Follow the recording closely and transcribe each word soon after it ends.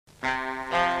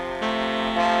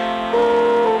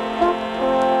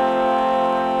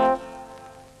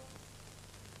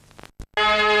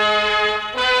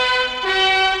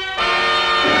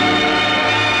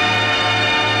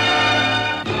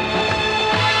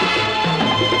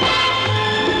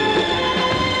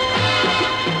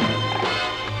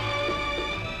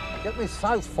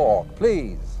South Fork,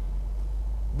 please.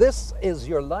 This is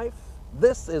your life.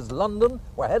 This is London.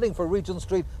 We're heading for Regent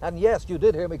Street. And yes, you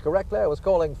did hear me correctly. I was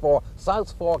calling for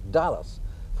South Fork, Dallas,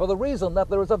 for the reason that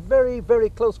there is a very, very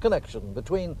close connection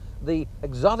between the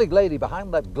exotic lady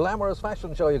behind that glamorous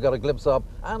fashion show you got a glimpse of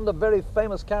and a very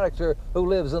famous character who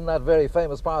lives in that very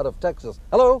famous part of Texas.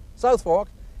 Hello, South Fork.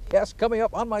 Yes, coming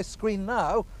up on my screen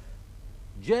now,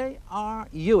 J.R.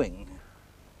 Ewing.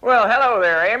 Well, hello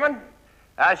there, Eamon.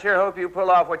 I sure hope you pull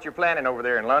off what you're planning over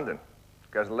there in London,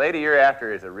 because the lady you're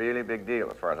after is a really big deal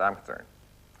as far as I'm concerned.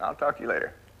 I'll talk to you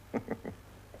later.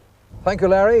 Thank you,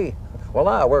 Larry. Well,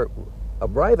 now we're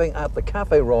arriving at the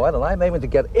Cafe Royal, and I'm aiming to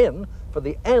get in for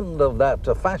the end of that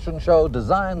fashion show,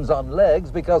 Designs on Legs,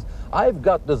 because I've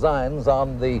got designs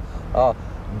on the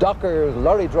docker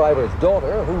lorry driver's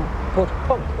daughter who put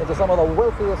punk into some of the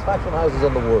wealthiest fashion houses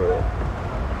in the world.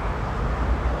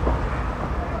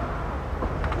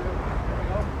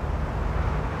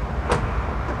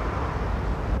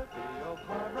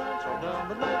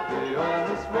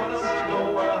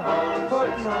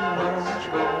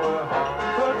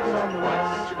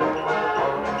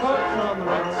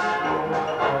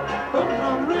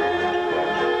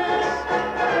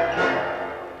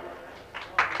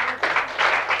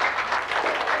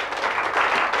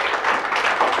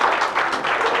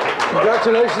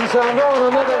 Congratulations, Zandra,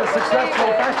 on another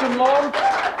successful fashion launch.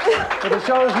 But the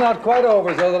show is not quite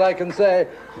over, so that I can say,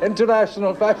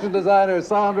 international fashion designer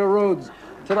Zandra Rhodes,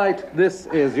 tonight, this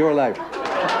is your life.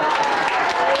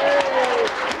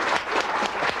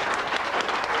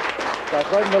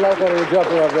 That's right in the life out of your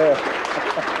jumper up there.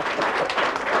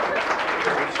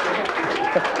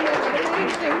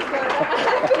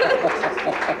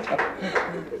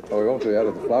 Oh, we won't be out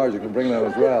of the flowers. You can bring them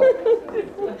as well.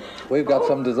 We've got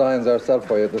some designs ourselves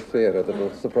for you at the theatre that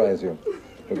will surprise you.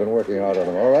 We've been working hard on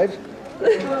them, all right?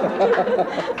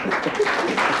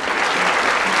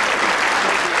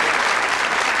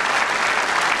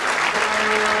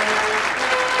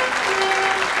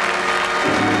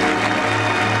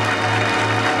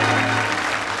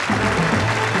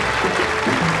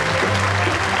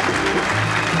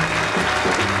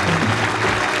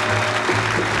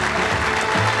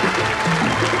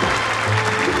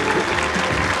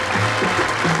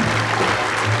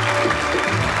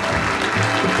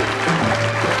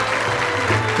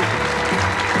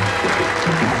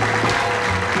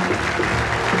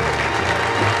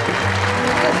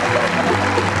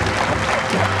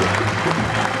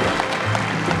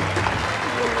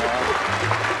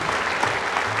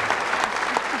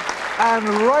 And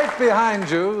right behind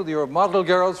you, your model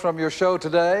girls from your show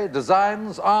today,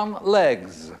 Designs on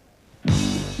Legs.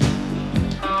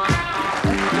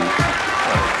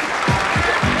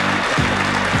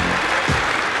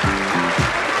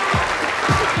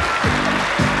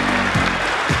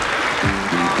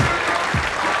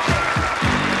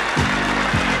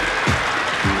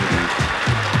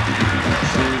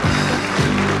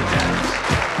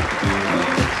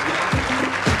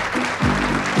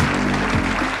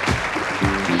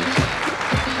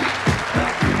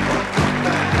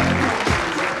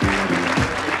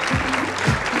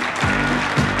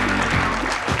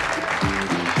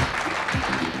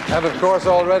 And of course,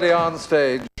 already on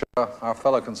stage, our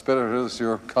fellow conspirators,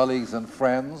 your colleagues and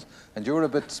friends, and you were a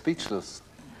bit speechless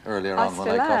earlier on when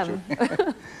I caught you.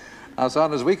 Now,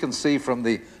 Zandra, as we can see from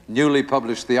the newly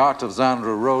published The Art of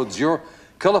Zandra Rhodes, your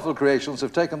colourful creations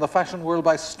have taken the fashion world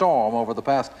by storm over the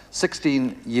past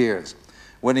 16 years,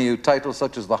 winning you titles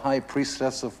such as the High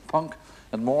Priestess of Punk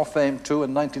and more fame too.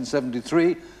 In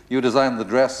 1973, you designed the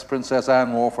dress Princess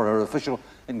Anne wore for her official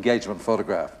engagement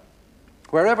photograph.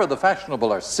 Wherever the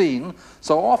fashionable are seen,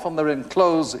 so often they're in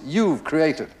clothes you've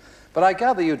created. But I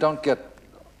gather you don't get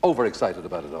overexcited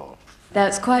about it all.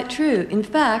 That's quite true. In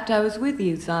fact, I was with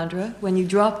you, Zandra, when you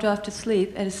dropped off to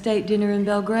sleep at a state dinner in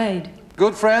Belgrade.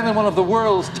 Good friend and one of the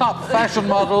world's top fashion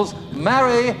models,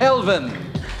 Mary Helvin.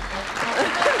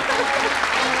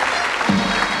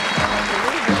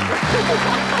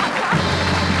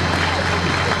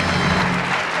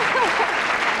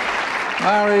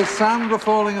 Mary, is Zandra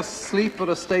falling asleep at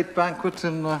a state banquet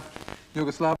in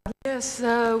Yugoslavia? Yes,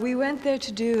 we went there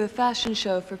to do a fashion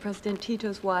show for President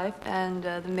Tito's wife and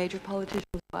the major politicians'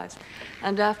 wives.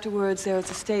 And afterwards, there was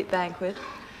a state banquet.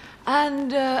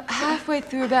 And halfway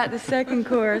through about the second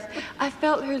course, I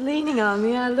felt her leaning on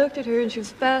me. I looked at her, and she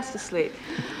was fast asleep.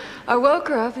 I woke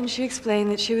her up, and she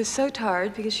explained that she was so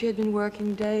tired because she had been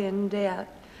working day in and day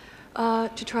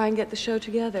out to try and get the show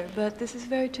together. But this is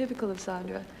very typical of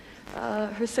Zandra.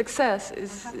 Her success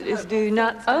is due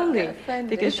not only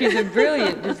because she's a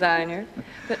brilliant designer,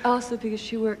 but also because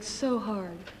she works so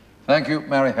hard. Thank you,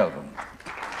 Mary Helvin.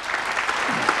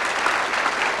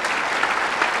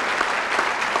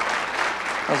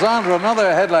 Zandra,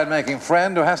 another headline-making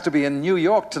friend who has to be in New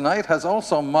York tonight, has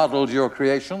also modelled your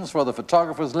creations for the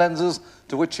photographer's lenses,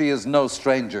 to which he is no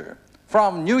stranger.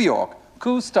 From New York,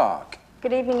 Koo Stark.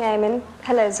 Good evening, Eamon.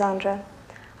 Hello, Zandra.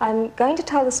 I'm going to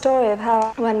tell the story of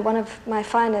how, when one of my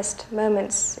finest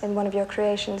moments in one of your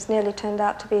creations nearly turned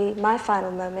out to be my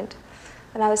final moment,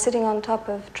 when I was sitting on top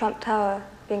of Trump Tower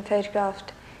being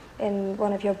photographed in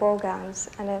one of your ball gowns,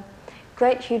 and a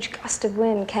great huge gust of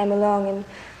wind came along and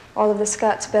all of the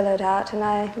skirts billowed out, and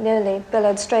I nearly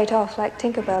billowed straight off like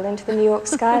Tinkerbell into the New York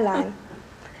skyline.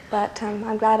 But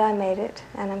I'm glad I made it,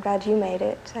 and I'm glad you made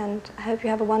it, and I hope you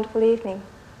have a wonderful evening.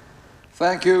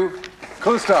 Thank you,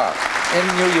 Koo Stark in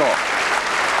New York.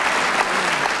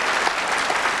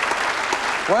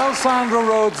 Well, Zandra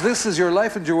Rhodes, this is your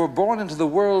life, and you were born into the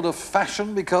world of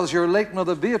fashion because your late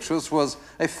mother Beatrice was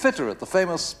a fitter at the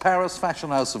famous Paris fashion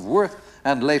house of Worth,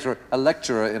 and later a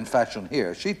lecturer in fashion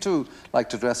here. She too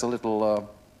liked to dress a little,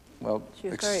 well, she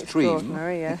was extreme. Very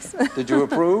extraordinary, yes. Did you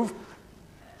approve?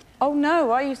 Oh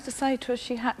no, I used to say to her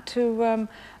she had to,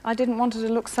 I didn't want her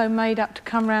to look so made up to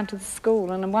come round to the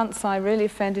school, and once I really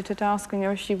offended her to asking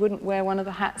her if she wouldn't wear one of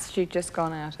the hats she'd just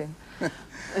gone out in.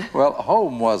 Well,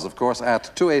 home was, of course,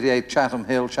 at 288 Chatham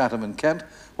Hill, Chatham in Kent,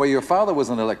 where your father was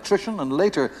an electrician and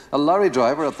later a lorry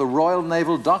driver at the Royal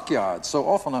Naval Dockyards, so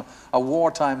often a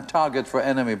wartime target for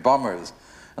enemy bombers.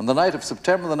 And the night of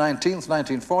September the 19th,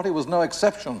 1940 was no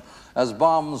exception, as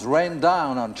bombs rained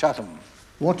down on Chatham.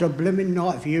 What a blooming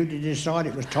night for you to decide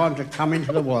it was time to come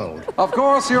into the world. Of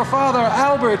course, your father,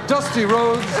 Albert Dusty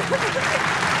Rhodes.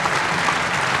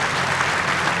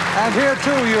 And here,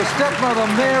 too, your stepmother,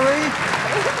 Mary.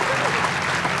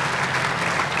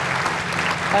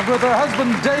 And with her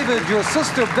husband, David, your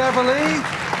sister, Beverly.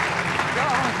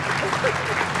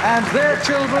 And their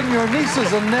children, your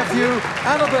nieces and nephew,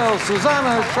 Annabelle,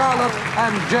 Susanna, Charlotte,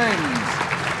 and James.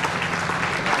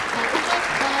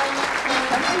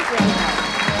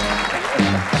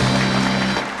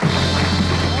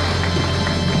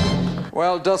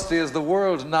 Well, Dusty, as the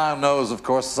world now knows, of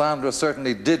course, Zandra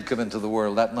certainly did come into the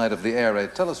world that night of the air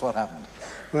raid. Tell us what happened.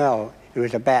 Well, it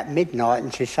was about midnight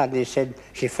and she suddenly said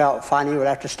she felt funny, we'll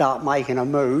have to start making a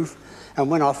move. And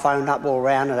when I phoned up all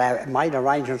round and I made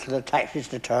arrangements for the taxis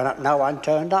to turn up, no one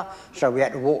turned up. So we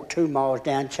had to walk 2 miles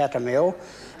down Chatham Hill,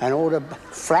 and all the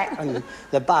flak and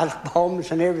the buzz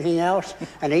bombs and everything else,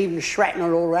 and even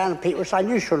shrapnel all around, and people were saying,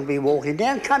 you shouldn't be walking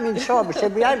down, come inside. We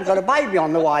said, we haven't got a baby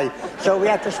on the way, so we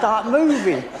had to start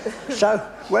moving. So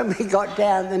when we got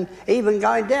down, and even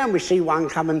going down, we see one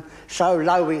coming so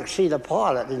low we could see the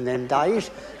pilot in them days.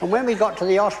 And when we got to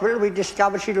the hospital, we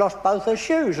discovered she'd lost both her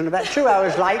shoes, and about 2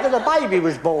 hours later, the baby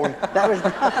was born. That was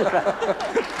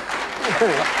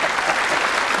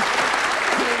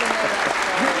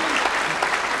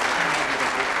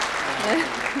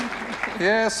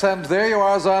Yes, and there you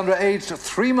are, Zandra, aged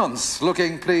 3 months,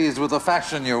 looking pleased with the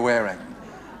fashion you're wearing.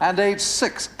 And age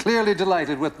 6, clearly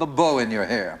delighted with the bow in your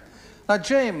hair. Now,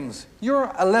 James,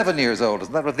 you're 11 years old,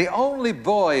 isn't that right? The only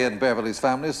boy in Beverly's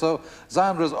family, so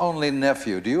Zandra's only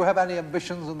nephew. Do you have any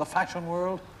ambitions in the fashion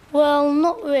world? Well,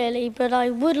 not really, but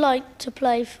I would like to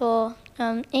play for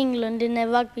England in their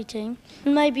rugby team.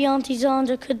 And maybe Auntie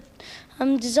Zandra could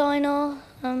design our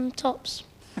tops.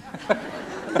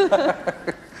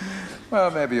 Well,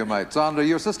 maybe you might. Zandra,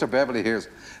 your sister Beverly here's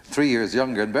 3 years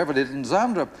younger, and Beverly and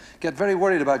Zandra get very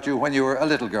worried about you when you were a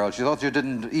little girl. She thought you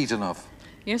didn't eat enough.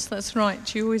 Yes, that's right.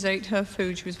 She always ate her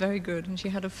food. She was very good. And she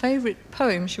had a favourite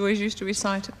poem she always used to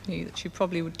recite at me that she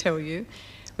probably would tell you,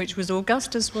 which was,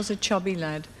 Augustus was a chubby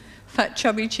lad. Fat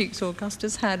chubby cheeks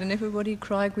Augustus had, and everybody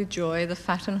cried with joy, the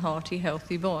fat and hearty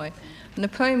healthy boy. And the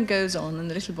poem goes on, and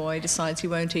the little boy decides he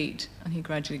won't eat, and he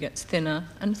gradually gets thinner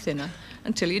and thinner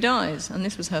until he dies. And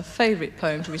this was her favourite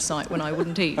poem to recite when I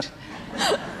wouldn't eat.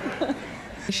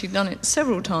 She'd done it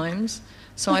several times,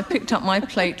 so I picked up my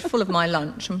plate full of my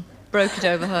lunch and broke it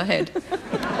over her head.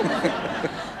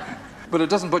 But it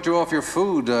doesn't put you off your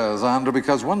food, Zandra,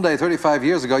 because one day, 35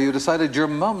 years ago, you decided your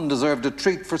mum deserved a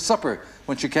treat for supper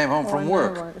when she came home from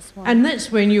work. And that's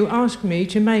when you asked me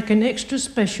to make an extra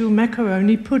special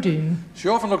macaroni pudding. She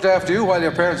often looked after you while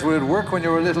your parents were at work when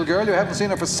you were a little girl. You haven't seen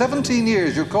her for 17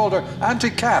 years. You called her Auntie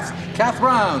Kath, Kath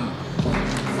Brown.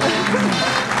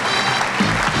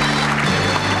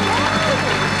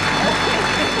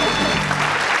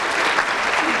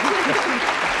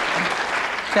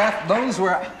 Kath, those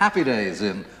were happy days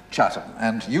in Chatham,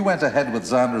 and you went ahead with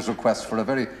Zandra's request for a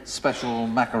very special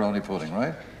macaroni pudding,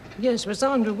 right? Yes, but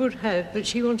Zandra would have, but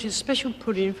she wanted special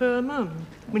pudding for her mum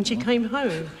when she came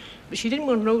home. But she didn't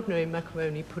want an ordinary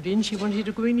macaroni pudding, she wanted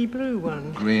a greeny blue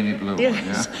one. Greeny blue one,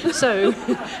 yeah. So,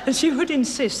 and she would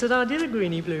insist that I did a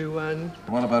greeny blue one.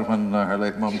 What about when her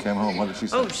late mum came home? What did she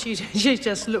say? Oh, she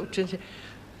just looked and said,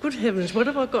 good heavens, what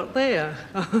have I got there?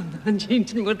 And she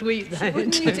didn't want to eat that. She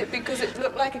wouldn't eat it because it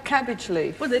looked like a cabbage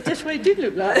leaf. Well, that's what it did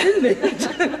look like, didn't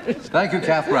it? Thank you,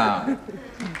 Kath Brown.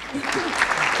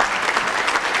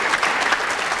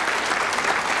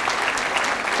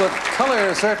 But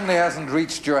colour certainly hasn't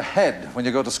reached your head when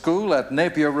you go to school at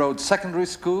Napier Road Secondary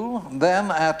School, then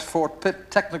at Fort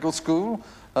Pitt Technical School,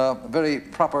 a very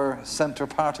proper centre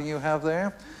parting you have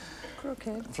there.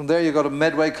 Okay. From there you go to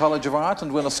Medway College of Art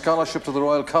and win a scholarship to the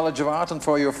Royal College of Art, and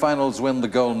for your finals win the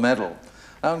gold medal.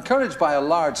 Now, encouraged by a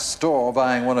large store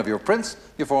buying one of your prints,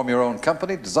 you form your own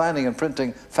company, designing and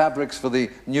printing fabrics for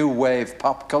the new wave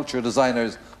pop culture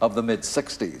designers of the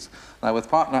mid-60s. Now,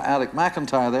 with partner Alec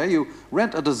McIntyre there, you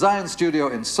rent a design studio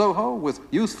in Soho with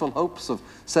youthful hopes of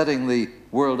setting the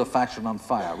world of fashion on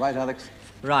fire. Right, Alex?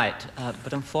 Right,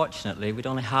 but unfortunately, we'd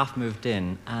only half moved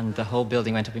in and the whole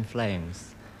building went up in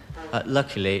flames.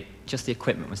 Luckily, just the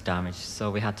equipment was damaged,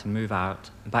 so we had to move out,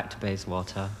 back to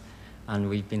Bayswater, and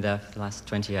we've been there for the last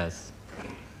 20 years.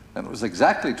 And it was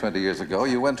exactly 20 years ago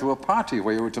you went to a party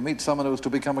where you were to meet someone who was to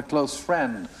become a close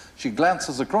friend. She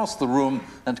glances across the room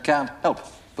and can't help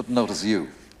but notice you.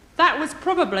 That was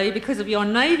probably because of your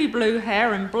navy blue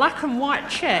hair and black and white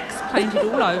checks painted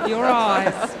all over your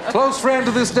eyes. Close friend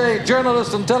to this day,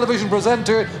 journalist and television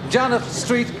presenter, Janet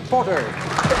Street Porter.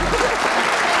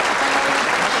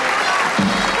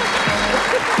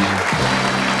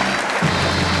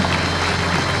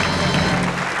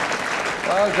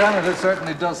 Well, Janet, it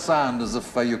certainly does sound as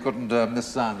if you couldn't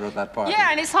miss Zandra at that party.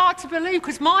 Yeah, and it's hard to believe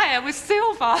because my hair was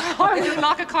silver. I looked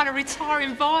like a kind of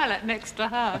retiring violet next to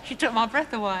her. She took my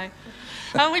breath away.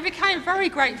 And we became very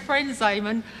great friends,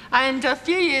 Eamon. And a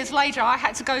few years later, I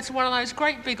had to go to one of those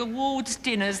great big awards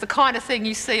dinners, the kind of thing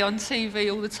you see on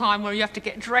TV all the time where you have to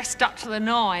get dressed up to the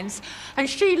nines. And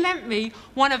she lent me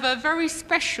one of her very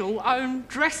special own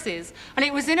dresses. And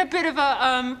it was in a bit of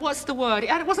a, what's the word?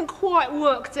 It wasn't quite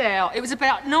worked out. It was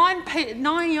about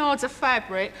 9 yards of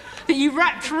fabric that you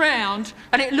wrapped around,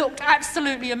 and it looked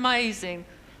absolutely amazing.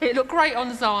 It looked great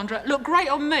on Zandra. It looked great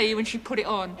on me when she put it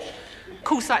on. Of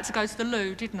course, I had to go to the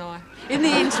loo, didn't I? In the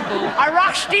interval, I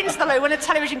rushed into the loo when the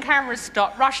television cameras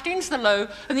stopped, rushed into the loo,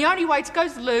 and the only way to go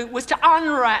to the loo was to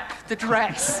unwrap the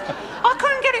dress. I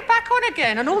couldn't get it back on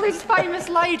again, and all these famous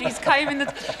ladies came in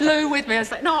the loo with me. I was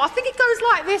like, no, I think it goes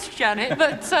like this, Janet.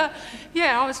 But,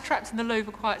 yeah, I was trapped in the loo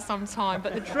for quite some time,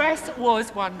 but the dress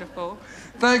was wonderful.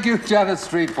 Thank you, Janet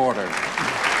Street Porter.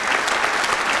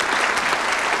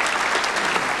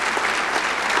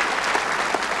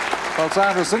 Well,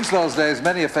 Zandra, since those days,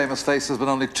 many a famous face has been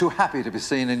only too happy to be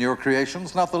seen in your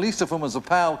creations, not the least of whom is a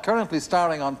pal currently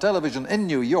starring on television in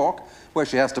New York, where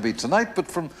she has to be tonight, but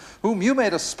from whom you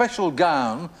made a special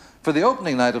gown for the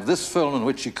opening night of this film in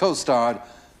which she co-starred,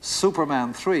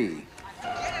 Superman 3.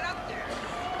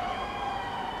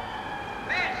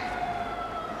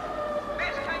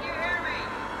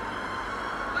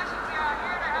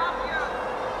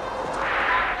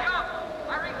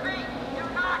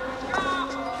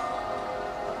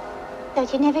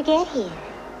 Don't you never get here?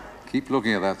 Keep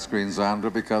looking at that screen,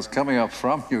 Zandra, because coming up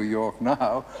from New York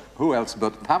now, who else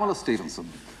but Pamela Stephenson.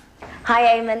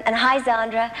 Hi, Eamon, and hi,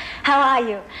 Zandra. How are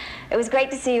you? It was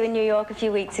great to see you in New York a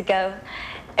few weeks ago.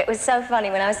 It was so funny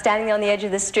when I was standing on the edge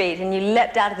of the street and you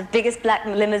leapt out of the biggest black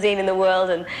limousine in the world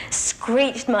and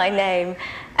screeched my name.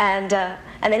 And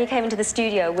then you came into the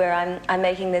studio where I'm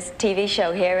making this TV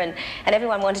show here, and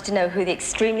everyone wanted to know who the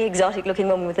extremely exotic-looking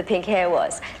woman with the pink hair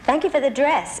was. Thank you for the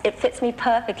dress. It fits me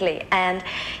perfectly, and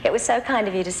it was so kind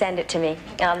of you to send it to me.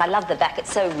 I love the back.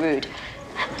 It's so rude.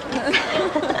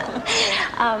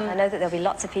 I know that there'll be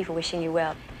lots of people wishing you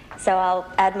well. So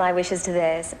I'll add my wishes to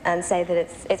theirs and say that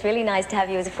it's really nice to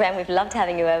have you as a friend. We've loved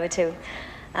having you over to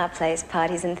our place,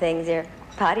 parties and things. You're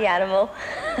a party animal.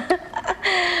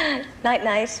 Night,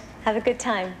 night. Have a good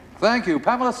time. Thank you,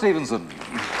 Pamela Stephenson.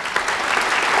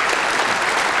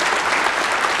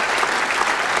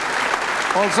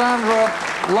 Well,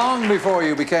 Zandra, long before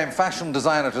you became fashion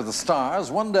designer to the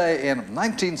stars, one day in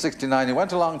 1969 you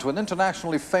went along to an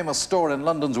internationally famous store in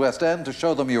London's West End to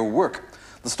show them your work.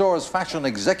 The store's fashion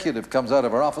executive comes out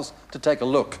of her office to take a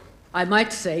look. I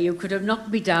might say you could have knocked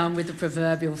me down with the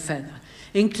proverbial feather,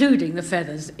 including the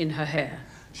feathers in her hair.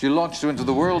 She launched you into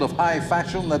the world of high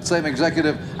fashion, that same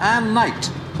executive, Anne Knight.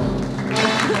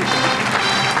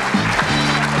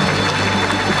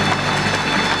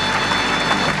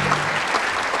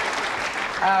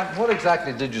 Anne, what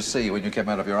exactly did you see when you came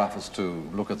out of your office to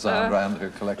look at Zandra and her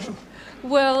collection?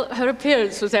 Well, her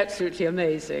appearance was absolutely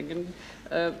amazing,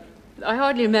 and I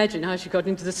hardly imagine how she got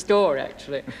into the store,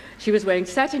 actually. She was wearing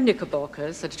satin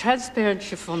knickerbockers, a transparent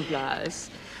chiffon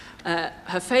blouse.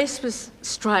 Her face was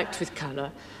striped with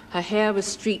colour. Her hair was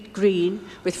streaked green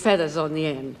with feathers on the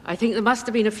end. I think there must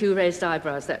have been a few raised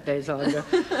eyebrows that day, Zandra.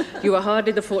 You were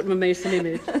hardly the Fortnum Mason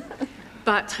image.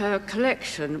 But her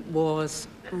collection was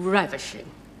ravishing.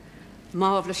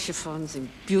 Marvellous chiffons in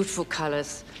beautiful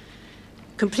colours,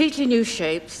 completely new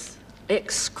shapes,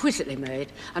 exquisitely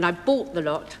made, and I bought the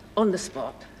lot on the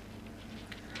spot.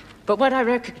 But what I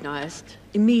recognised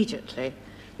immediately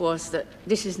was that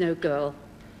this is no girl,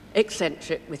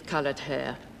 eccentric with coloured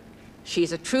hair.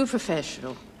 She's a true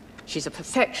professional, she's a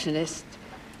perfectionist,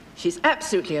 she's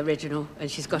absolutely original, and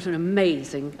she's got an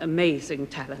amazing, amazing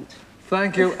talent.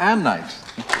 Thank you, Anne Knight.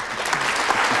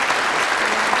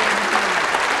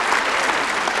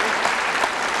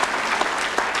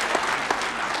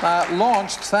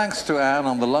 Launched, thanks to Anne,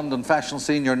 on the London fashion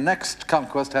scene, your next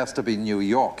conquest has to be New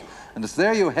York. And it's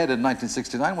there you head in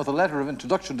 1969 with a letter of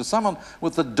introduction to someone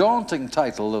with the daunting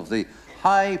title of the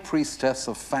High Priestess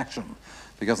of Fashion.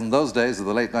 Because in those days of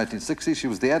the late 1960s, she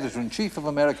was the editor-in-chief of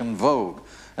American Vogue.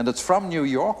 And it's from New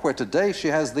York, where today she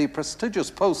has the prestigious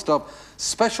post of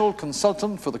Special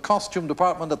Consultant for the Costume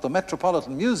Department at the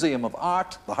Metropolitan Museum of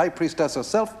Art, the High Priestess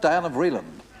herself, Diana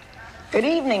Vreeland. Good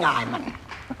evening, Iman.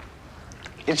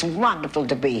 It's wonderful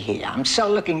to be here. I'm so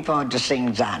looking forward to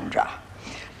seeing Zandra.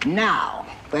 Now,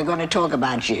 we're going to talk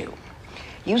about you.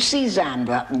 You see,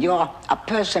 Zandra, you're a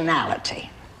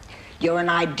personality. You're an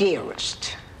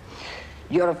idealist.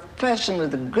 You're a person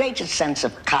with the greatest sense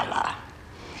of color.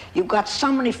 You've got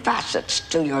so many facets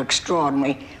to your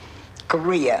extraordinary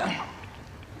career.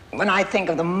 When I think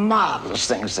of the marvelous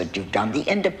things that you've done, the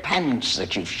independence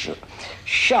that you've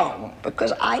shown,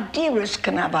 because idealists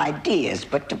can have ideas,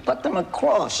 but to put them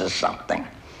across is something.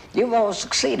 You've always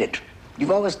succeeded.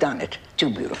 You've always done it too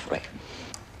beautifully.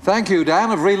 Thank you,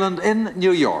 Diana Vreeland in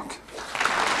New York.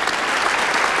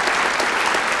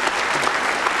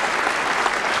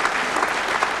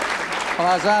 Well,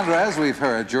 Alexandra, as we've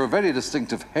heard, your very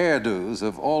distinctive hairdos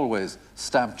have always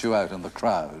stamped you out in the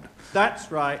crowd.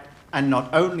 That's right, and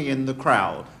not only in the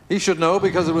crowd. He should know,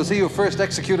 because it was he who first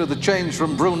executed the change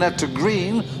from brunette to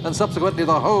green, and subsequently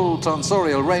the whole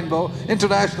tonsorial rainbow,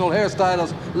 international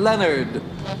hairstylist Leonard.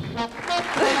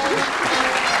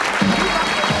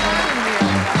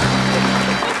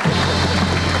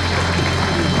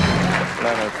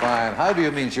 Leonard, fine. How do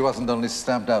you mean she wasn't only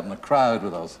stamped out in the crowd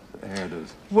with those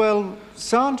hairdos? Well,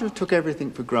 Zandra took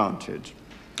everything for granted.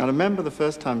 I remember the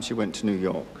first time she went to New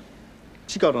York.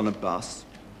 She got on a bus,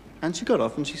 and she got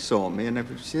off and she saw me, and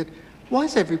she said, "Why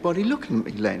is everybody looking at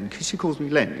me, Len?" Because she calls me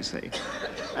Len, you see.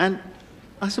 And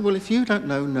I said, "Well, if you don't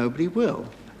know, nobody will."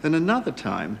 Then another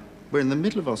time, we're in the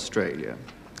middle of Australia,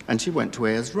 and she went to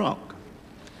Ayers Rock.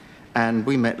 And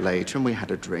we met later, and we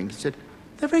had a drink. She said,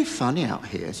 "They're very funny out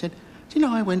here." I said, "Do you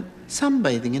know, I went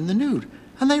sunbathing in the nude,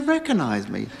 and they recognised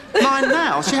me." Mine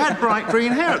now. She had bright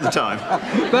green hair at the time.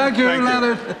 Thank you,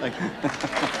 Leonard. Thank you.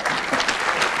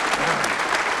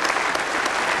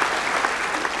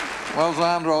 Well,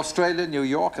 Zandra, Australia, New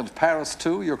York, and Paris,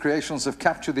 too, your creations have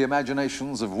captured the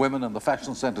imaginations of women in the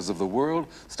fashion centres of the world,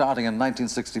 starting in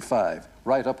 1965,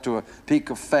 right up to a peak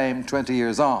of fame 20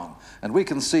 years on. And we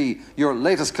can see your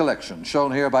latest collection,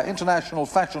 shown here by international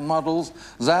fashion models,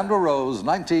 Zandra Rhodes,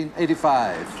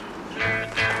 1985.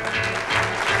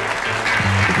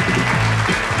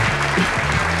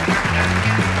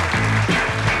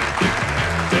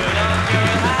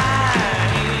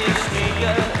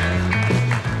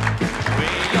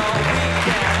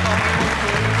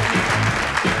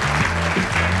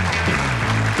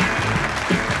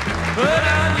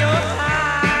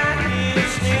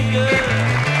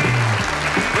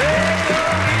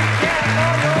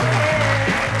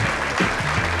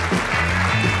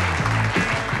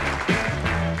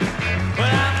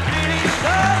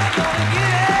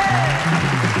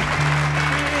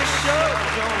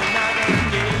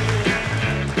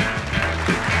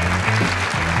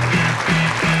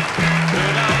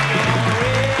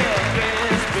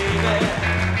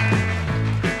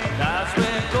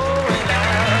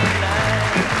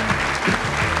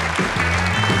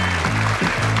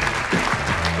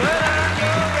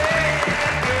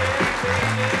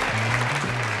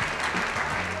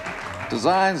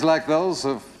 Designs like those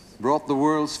have brought the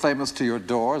world's famous to your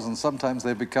doors, and sometimes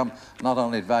they've become not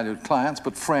only valued clients,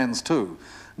 but friends too.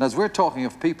 And as we're talking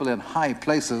of people in high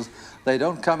places, they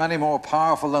don't come any more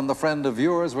powerful than the friend of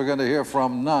yours we're going to hear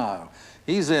from now.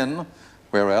 He's in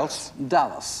Where else?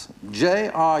 Dallas.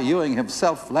 J.R. Ewing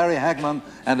himself, Larry Hagman,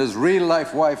 and his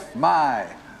real-life wife, Mai.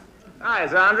 Hi,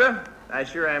 Zandra. I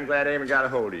sure am glad Eamon got a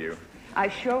hold of you. I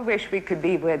sure wish we could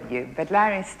be with you, but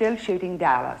Larry's still shooting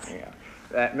Dallas.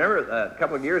 Yeah. Remember a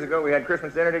couple of years ago we had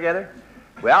Christmas dinner together?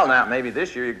 Well, now, maybe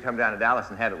this year you can come down to Dallas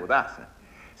and have it with us.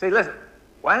 See, listen,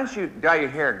 why don't you dye your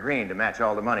hair green to match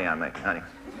all the money I'm making, honey?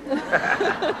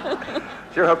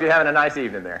 Sure hope you're having a nice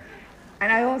evening there.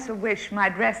 And I also wish my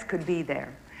dress could be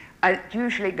there. It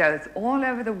usually goes all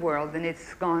over the world, and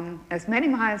it's gone as many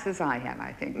miles as I have,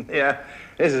 I think. Yeah,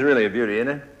 this is really a beauty,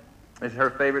 isn't it? This is her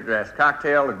favorite dress.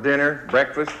 Cocktail, dinner,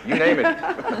 breakfast, you name it.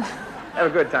 Have a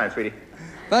good time, sweetie.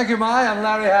 Thank you, Mai and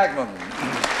Larry Hagman.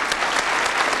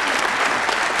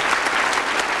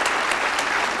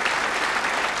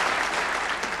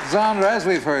 Zandra, as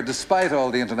we've heard, despite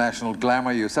all the international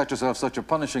glamour, you set yourself such a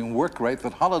punishing work rate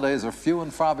that holidays are few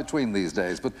and far between these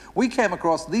days. But we came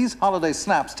across these holiday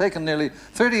snaps taken nearly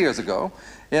 30 years ago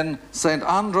in St.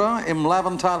 Andra im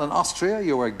Lavental in Austria.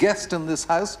 You were a guest in this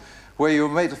house where you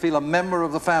were made to feel a member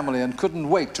of the family and couldn't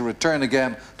wait to return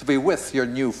again to be with your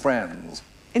new friends.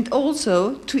 And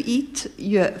also to eat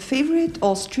your favorite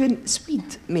Austrian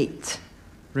sweet meat.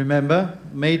 Remember,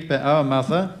 made by our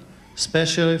mother,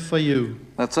 specially for you.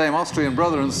 That same Austrian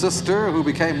brother and sister who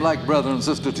became like brother and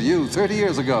sister to you 30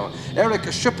 years ago. Erich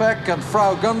Schuppeck and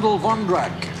Frau Gundel von Drack.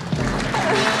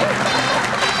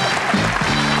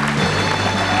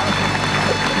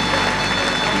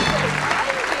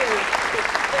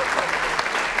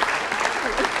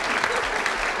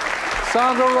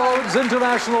 Zandra Rhodes,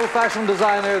 international fashion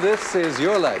designer, this is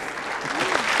your life.